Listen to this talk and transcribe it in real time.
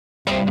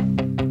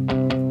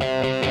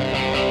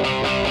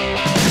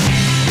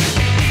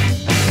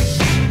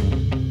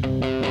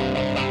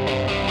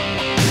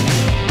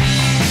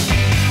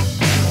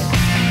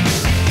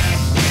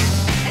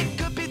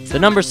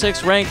number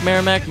 6 ranked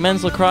Merrimack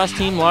men's lacrosse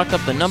team locked up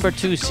the number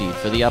 2 seed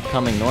for the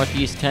upcoming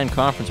Northeast 10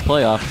 Conference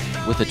playoff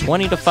with a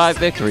 20-5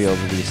 victory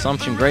over the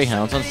Assumption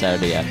Greyhounds on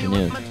Saturday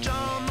afternoon.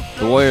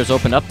 The Warriors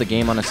opened up the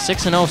game on a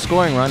 6-0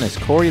 scoring run as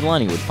Corey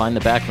Lunny would find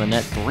the back of the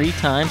net 3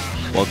 times,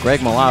 while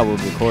Greg Millar would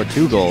record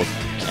 2 goals,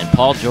 and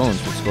Paul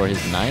Jones would score his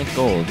 9th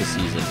goal of the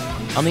season.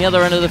 On the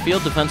other end of the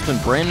field,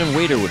 defenseman Brandon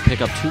Waiter would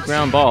pick up 2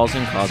 ground balls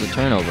and cause a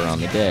turnover on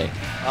the day.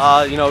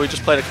 We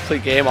just played a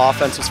complete game.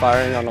 Offense was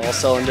firing on all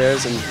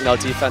cylinders, and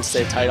defense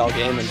stayed tight all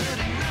game, and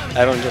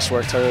everyone just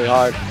worked really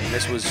hard.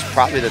 This was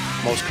probably the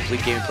most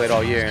complete game we played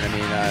all year, and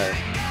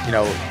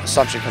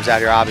Assumption comes out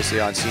here obviously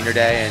on senior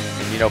day,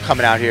 and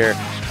coming out here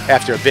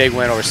after a big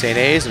win over St.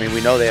 A's,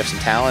 we know they have some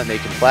talent, they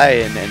can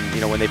play, and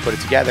when they put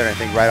it together, and I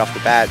think right off the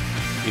bat,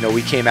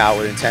 we came out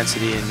with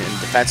intensity, and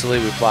defensively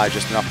we applied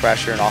just enough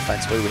pressure, and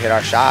offensively we hit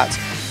our shots.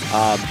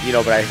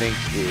 But I think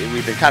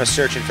we've been kind of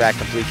searching for that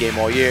complete game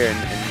all year,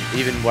 and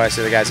even what I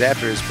said to the guys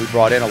after is we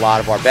brought in a lot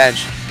of our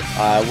bench.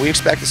 We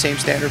expect the same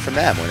standard from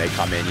them when they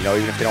come in,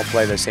 even if they don't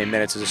play the same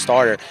minutes as a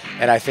starter.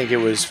 And I think it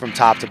was from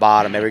top to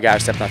bottom. Every guy who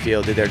stepped on the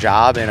field did their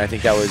job, and I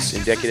think that was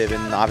indicative in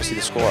obviously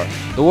the score.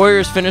 The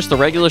Warriors finished the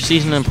regular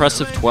season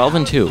impressive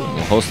 12-2 and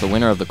will host the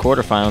winner of the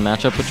quarterfinal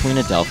matchup between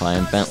Adelphi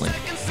and Bentley.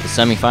 The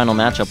semifinal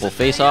matchup will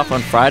face off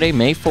on Friday,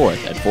 May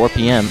 4th at 4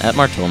 p.m. at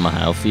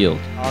Martone-Mahile Field.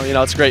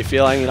 It's a great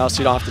feeling, so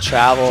you don't have to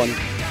travel, and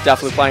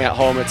definitely playing at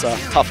home, it's a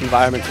tough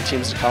environment for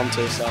teams to come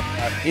to. So,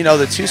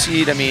 the 2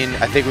 seed, I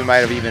think we might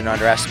have even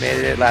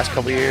underestimated it last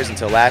couple of years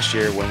until last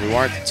year when we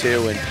weren't the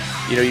 2. And,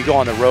 you go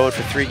on the road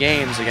for 3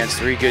 games against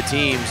 3 good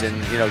teams,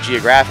 and,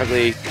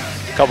 geographically,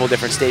 a couple of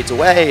different states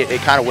away,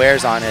 it kind of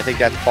wears on. And I think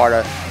that's part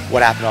of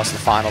what happened to us in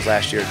the finals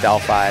last year at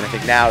Delphi. And I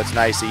think now it's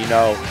nice that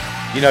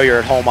you're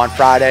at home on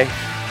Friday.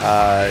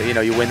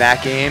 You win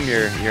that game,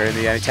 you're in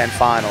the NCAA 10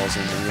 finals,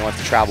 and you don't have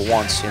to travel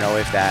once,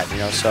 if that,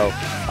 So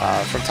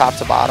from top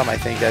to bottom, I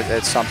think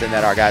that's something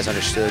that our guys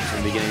understood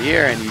from the beginning of the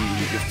year, and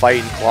you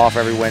fight and claw for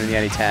every win in the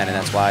NCAA 10, and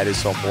that's why it is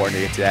so important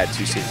to get to that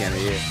 2 seed at the end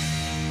of the year.